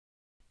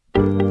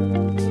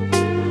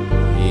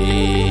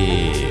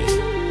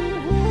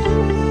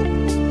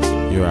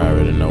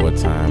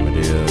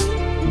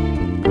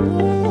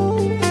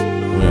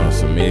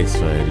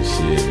this faded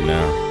shit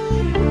now.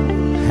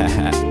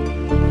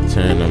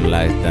 Turn them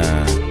lights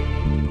down.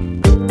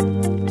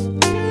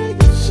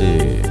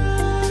 Shit.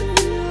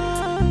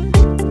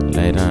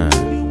 Lay down.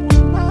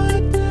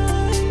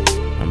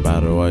 I'm by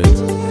the way.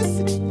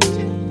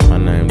 My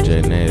name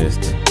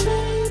JNASTY.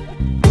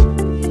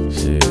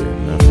 Shit,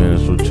 now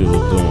finish what you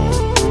was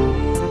doing.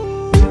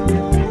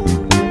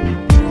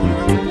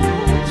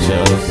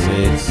 Your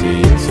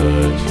sexy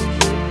touch.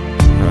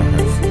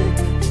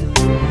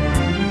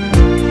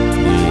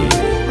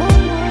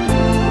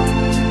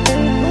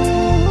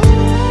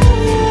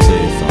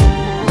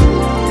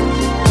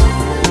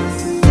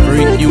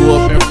 Freak you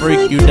up and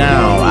freak you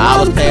down. I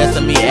was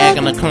passing me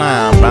acting a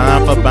clown.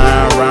 Buying for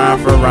buying, rhyme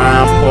for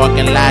rhyme.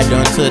 Parking lot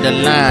done to the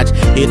lounge.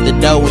 Hit the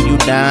door when you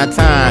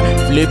downtown.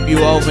 Flip you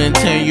over and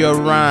turn you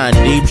around.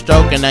 Deep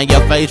stroking on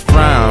your face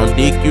frown.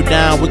 Dick you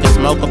down, we can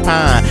smoke a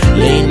pine.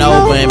 Lean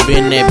over and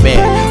bend that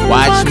back.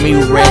 Watch me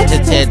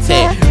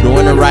rat-tat-tat-tat.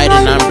 Doing it right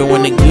and I'm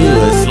doing it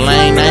good.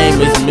 Slang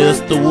name is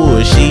Mr.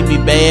 Wood. She be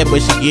bad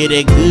but she get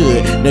it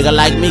good. Nigga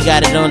like me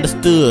got it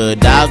understood.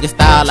 Doggy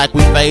style like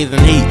we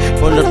phasing heat.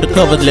 Pull up the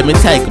covers, let me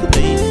take a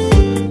peek.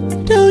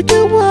 Do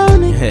you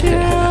want it,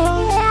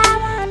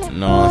 girl?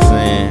 Know what I'm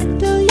saying?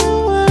 Do you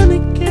want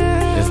it,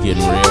 girl? It's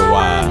getting real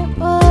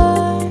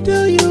wild. Do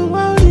you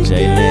want it,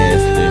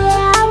 JNASTY.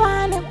 I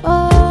want it,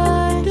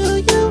 boy. Do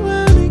you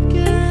want it,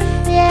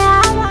 girl?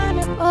 Yeah, I want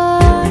it,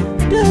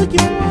 boy. Do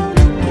you want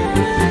it,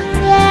 girl?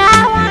 Yeah,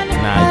 I want it.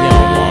 Nah, you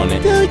don't want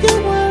it. Do you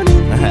want it?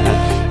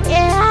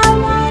 Yeah, I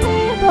want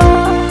it,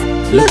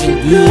 boy. Looking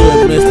good,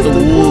 Mr.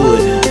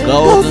 Wood.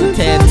 Goals and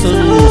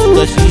tattoos,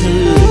 cause she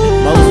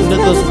hood. Most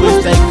niggas wish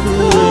they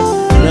could.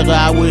 Nigga,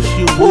 I wish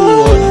you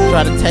would.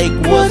 Try to take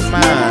what's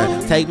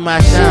mine. Take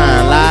my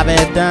shine, live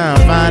ass down,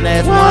 fine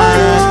ass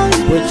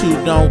wine. But you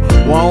don't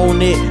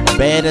want it,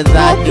 bad as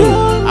I do.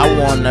 I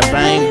wanna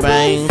bang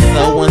bang,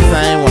 so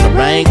insane. Wanna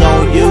bang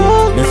on you,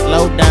 then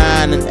slow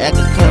down and act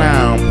a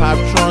clown. Pop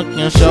trunk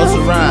and show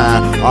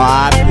surround.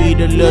 R.I.P.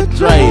 to Lil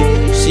Dre.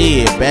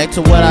 Shit, back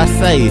to what I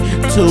say.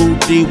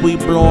 2D, we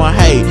blowing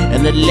hay,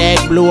 and the leg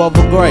blew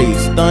over gray.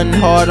 Stunning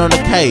hard on the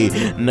K.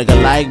 Nigga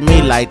like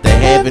me like to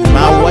have it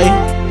my way.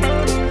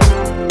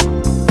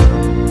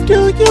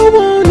 Do you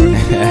want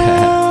it,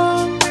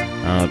 girl?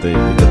 I don't think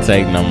we can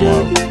take no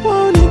more. Do you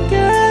want it,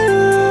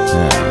 girl?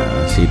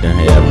 Nah, she done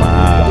had my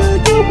eyes.